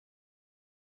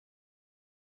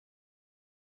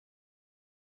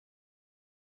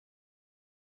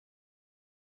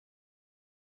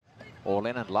all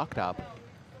in and locked up.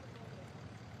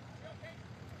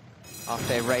 Off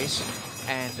their race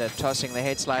and tossing the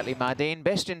head slightly, Mardine.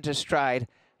 Best into stride,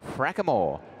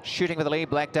 Frackamore. Shooting with the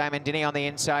lead, Black Diamond Dinny on the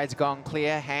inside's gone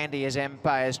clear. Handy as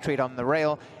Empire's Treat on the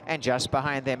rail. And just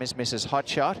behind them is Mrs.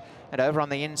 Hotshot. And over on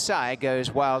the inside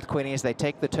goes Wild Queenie as they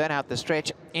take the turn out the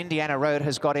stretch. Indiana Road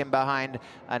has got in behind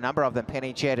a number of them.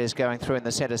 Penny Jet is going through in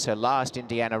the centre, so last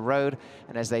Indiana Road.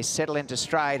 And as they settle into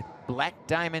stride, Black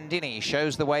Diamond Dinny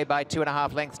shows the way by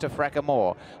 2.5 lengths to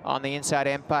Frackamore. On the inside,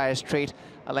 Empire's Treat.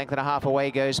 A length and a half away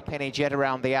goes Penny Jet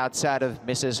around the outside of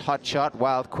Mrs. Hotshot.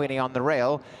 Wild Queenie on the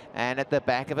rail. And at the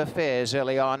back of affairs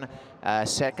early on,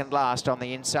 second last on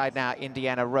the inside now,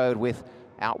 Indiana Road with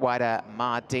outwider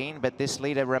Mardine, but this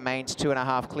leader remains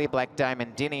 2.5 clear. Black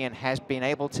Diamond Dinny and has been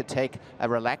able to take a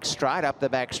relaxed stride up the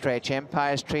back stretch.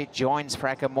 Empire's Treat joins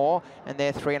Frackamore, and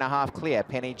they're 3.5 clear.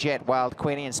 Penny Jet, Wild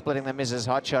Queenie, and splitting the Mrs.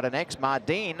 Hotshot and next.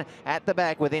 Mardine at the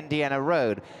back with Indiana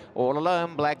Road. All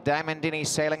alone, Black Diamond Dinny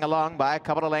sailing along by a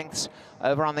couple of lengths.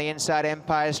 Over on the inside,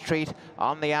 Empire's Treat.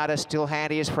 On the outer, still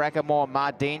handy is Frackamore.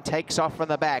 Mardine takes off from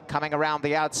the back, coming around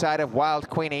the outside of Wild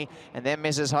Queenie, and then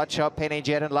Mrs. Hotshot, Penny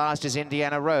Jet, and last is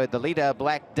Indiana Road. The leader,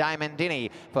 Black Diamond Dinny,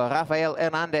 for Rafael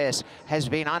Hernandez, has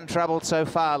been untroubled so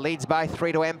far. Leads by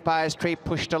 3 to Empire's Treat,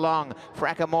 pushed along.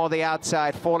 Frackamore the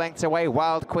outside, 4 lengths away.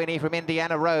 Wild Queenie from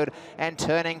Indiana Road, and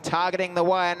turning, targeting the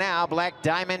wire now. Black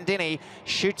Diamond Dinny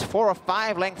shoots 4 or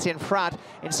 5 lengths in front.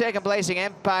 In second placing,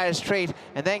 Empire's Treat,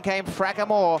 and then came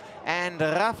Frackamore and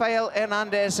Rafael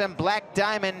Hernandez and Black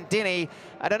Diamond Dinny.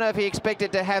 I don't know if he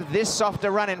expected to have this soft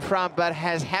a run in front, but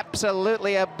has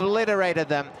absolutely obliterated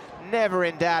them. Never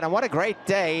in doubt, and what a great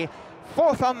day.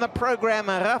 Fourth on the program,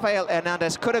 Rafael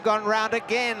Hernandez could have gone round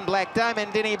again. Black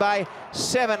Diamond Dinny by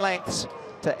 7 lengths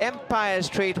to Empire's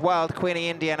Treat, Wild Queenie,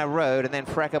 Indiana Road, and then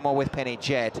Frackamore with Penny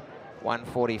Jet,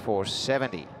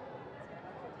 144.70.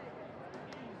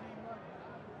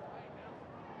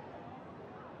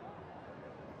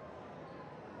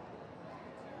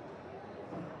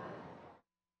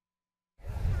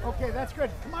 Okay, that's good.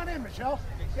 Come on in, Michelle.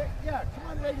 Yeah,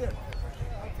 come on right here.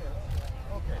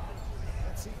 Okay.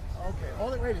 Let's see. Okay,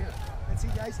 hold it right here. Let's see,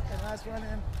 guys. And last run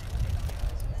in.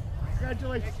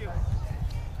 Congratulations. Thank you.